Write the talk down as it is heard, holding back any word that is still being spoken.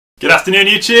Good afternoon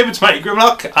YouTube, it's Mighty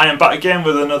Grimlock. I am back again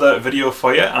with another video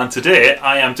for you, and today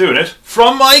I am doing it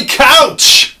from my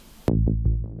couch!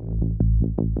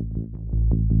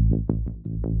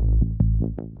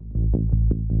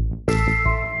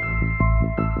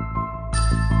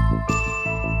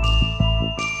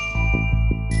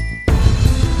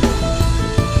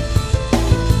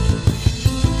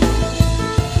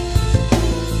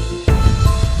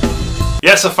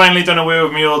 Yes, I've finally done away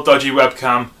with my old dodgy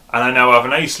webcam, and I now have a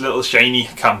nice little shiny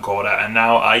camcorder, and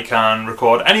now I can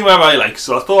record anywhere I like.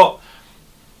 So I thought,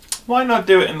 why not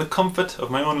do it in the comfort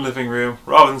of my own living room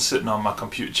rather than sitting on my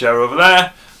computer chair over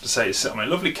there. Decided to sit on my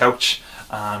lovely couch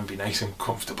and be nice and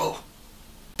comfortable.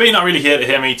 But you're not really here to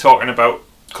hear me talking about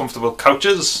comfortable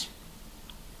couches.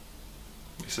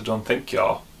 At least I don't think you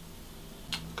are.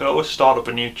 Could always start up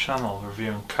a new channel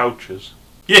reviewing couches.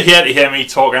 You're here to hear me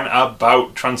talking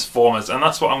about Transformers, and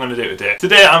that's what I'm going to do today.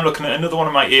 Today I'm looking at another one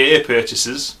of my AA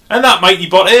purchases, and that mighty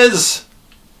bot is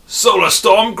Solar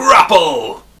Storm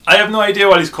Grappel! I have no idea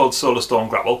why he's called Solar Storm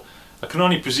Grappel. I can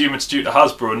only presume it's due to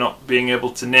Hasbro not being able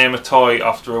to name a toy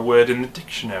after a word in the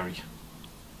dictionary.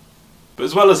 But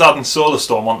as well as adding Solar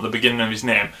Storm onto the beginning of his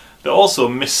name, they also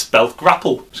misspelt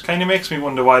Grapple, which kind of makes me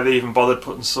wonder why they even bothered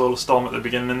putting Solar Storm at the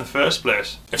beginning in the first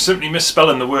place. If simply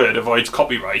misspelling the word avoids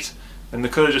copyright, then they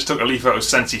could have just took a leaf out of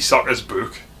Sensi Soccer's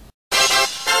book.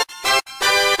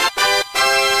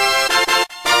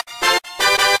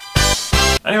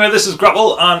 Anyway, this is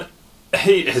Grappel, and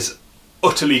he is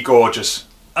utterly gorgeous.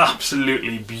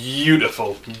 Absolutely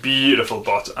beautiful, beautiful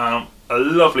bot, and a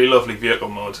lovely, lovely vehicle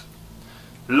mode.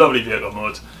 Lovely vehicle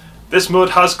mode. This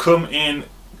mode has come in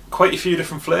quite a few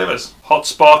different flavours.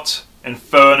 Hotspot,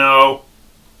 Inferno,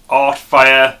 Art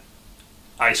Fire,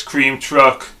 Ice Cream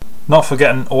Truck. Not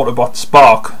forgetting Autobot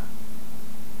Spark,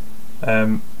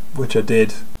 which I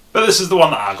did. But this is the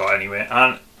one that I got anyway,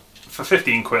 and for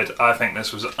 15 quid I think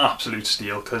this was an absolute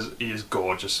steal because he is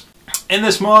gorgeous. In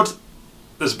this mod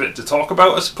there's a bit to talk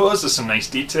about, I suppose. There's some nice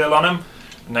detail on him,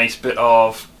 a nice bit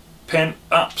of paint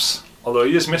apps, although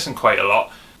he is missing quite a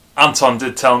lot. Anton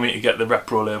did tell me to get the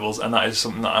repro labels, and that is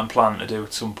something that I'm planning to do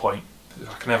at some point, if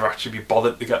I can ever actually be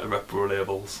bothered to get the repro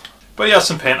labels. But he has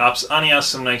some paint apps, and he has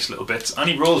some nice little bits, and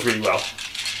he rolls really well,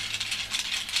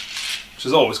 which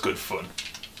is always good fun.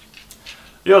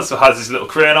 He also has his little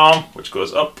crane arm, which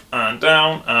goes up and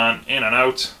down and in and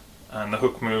out, and the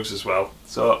hook moves as well.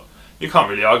 So you can't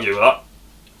really argue with that.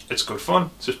 It's good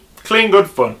fun. It's just clean good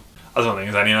fun. I don't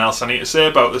think there's anything else I need to say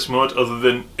about this mod other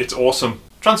than it's awesome.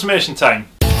 Transformation time.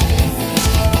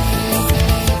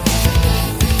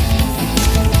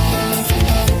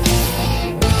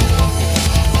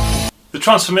 The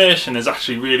transformation is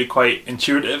actually really quite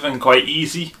intuitive and quite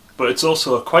easy, but it's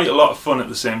also quite a lot of fun at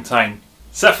the same time.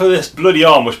 Except for this bloody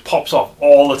arm which pops off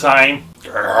all the time.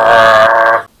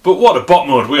 But what a bot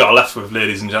mode we are left with,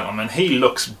 ladies and gentlemen. He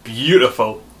looks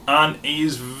beautiful, and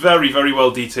he's very, very well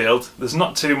detailed. There's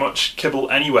not too much kibble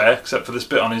anywhere except for this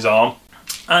bit on his arm,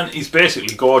 and he's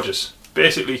basically gorgeous.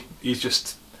 Basically, he's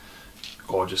just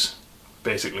gorgeous.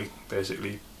 Basically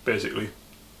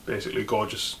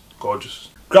gorgeous.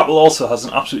 Grappel also has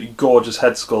an absolutely gorgeous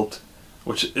head sculpt,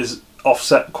 which is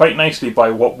offset quite nicely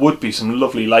by what would be some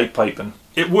lovely light piping.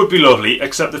 It would be lovely,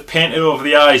 except they've painted over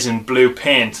the eyes in blue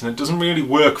paint, and it doesn't really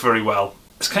work very well.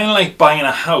 It's kind of like buying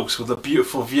a house with a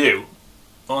beautiful view,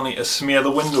 only to smear the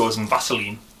windows in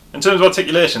Vaseline. In terms of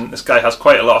articulation, this guy has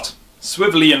quite a lot.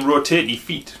 Swivelly and rotatey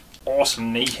feet,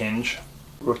 awesome knee hinge,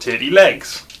 rotatey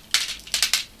legs,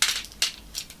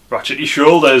 ratchety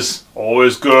shoulders,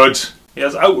 always good. He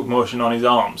has outward motion on his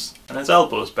arms, and his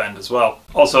elbows bend as well.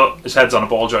 Also, his head's on a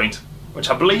ball joint, which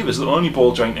I believe is the only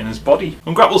ball joint in his body.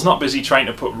 When Grappel's not busy trying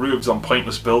to put roofs on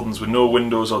pointless buildings with no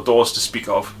windows or doors to speak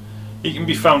of, he can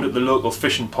be found at the local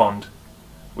fishing pond,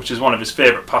 which is one of his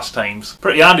favourite pastimes.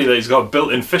 Pretty handy that he's got a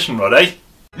built-in fishing rod, eh?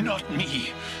 Not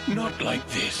me, not like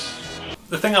this.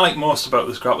 The thing I like most about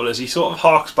this Grappel is he sort of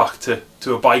harks back to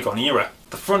a bygone era.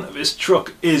 The front of his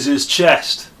truck is his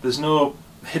chest. There's no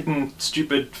hidden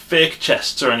stupid fake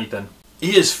chests or anything.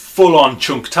 He is full on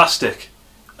chunktastic,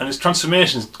 and his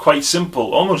transformation is quite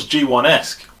simple, almost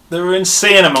G1-esque. There are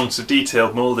insane amounts of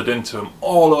detail moulded into him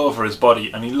all over his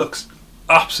body, and he looks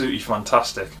absolutely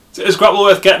fantastic. So is Grappel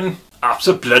worth getting?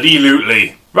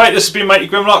 Abso-bloody-lutely. Right, this has been Mighty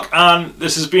Grimlock, and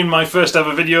this has been my first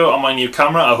ever video on my new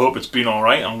camera. I hope it's been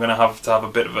alright. I'm going to have a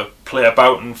bit of a play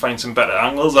about and find some better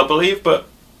angles, I believe, but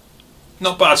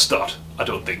not bad start, I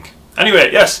don't think. Anyway,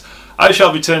 yes, I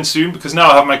shall return soon, because now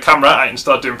I have my camera, I can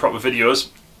start doing proper videos.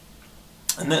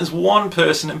 And there's one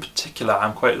person in particular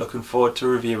I'm quite looking forward to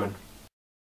reviewing.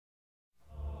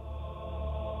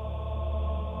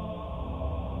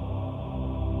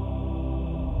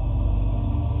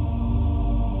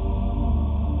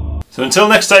 So until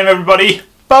next time everybody,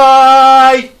 bye!